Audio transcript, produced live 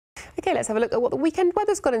OK, let's have a look at what the weekend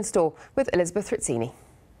weather's got in store with Elizabeth Rizzini.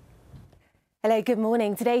 Hello, good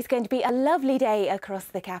morning. Today's going to be a lovely day across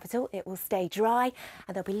the capital. It will stay dry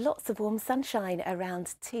and there'll be lots of warm sunshine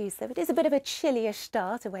around too. So it is a bit of a chillier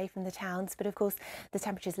start away from the towns, but of course the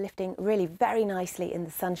temperature's lifting really very nicely in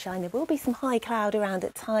the sunshine. There will be some high cloud around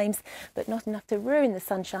at times, but not enough to ruin the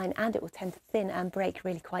sunshine, and it will tend to thin and break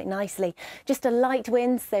really quite nicely. Just a light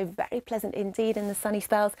wind, so very pleasant indeed in the sunny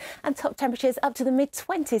spells, and top temperatures up to the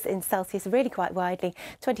mid-20s in Celsius, really quite widely,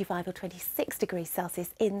 25 or 26 degrees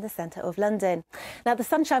Celsius in the centre of London. Now the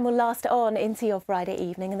sunshine will last on into your Friday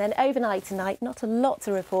evening, and then overnight tonight not a lot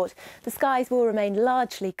to report. The skies will remain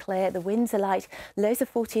largely clear, the winds are light, lows of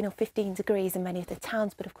 14 or 15 degrees in many of the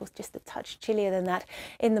towns, but of course just a touch chillier than that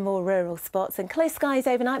in the more rural spots. And clear skies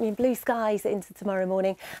overnight mean blue skies into tomorrow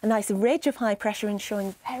morning, a nice ridge of high pressure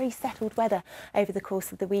ensuring very settled weather over the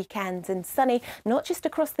course of the weekend, and sunny not just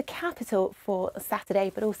across the capital for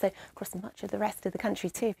Saturday but also across much of the rest of the country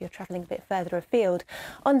too if you're travelling a bit further afield.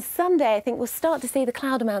 On Sunday I think we'll start to see the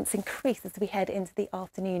cloud amounts increase as we head into the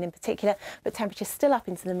afternoon in particular, but temperatures still up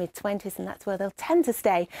into the mid-20s, and that's where they'll tend to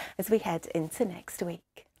stay as we head into next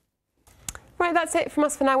week. Right, that's it from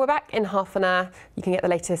us for now. We're back in half an hour. You can get the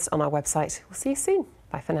latest on our website. We'll see you soon.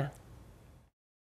 Bye for now.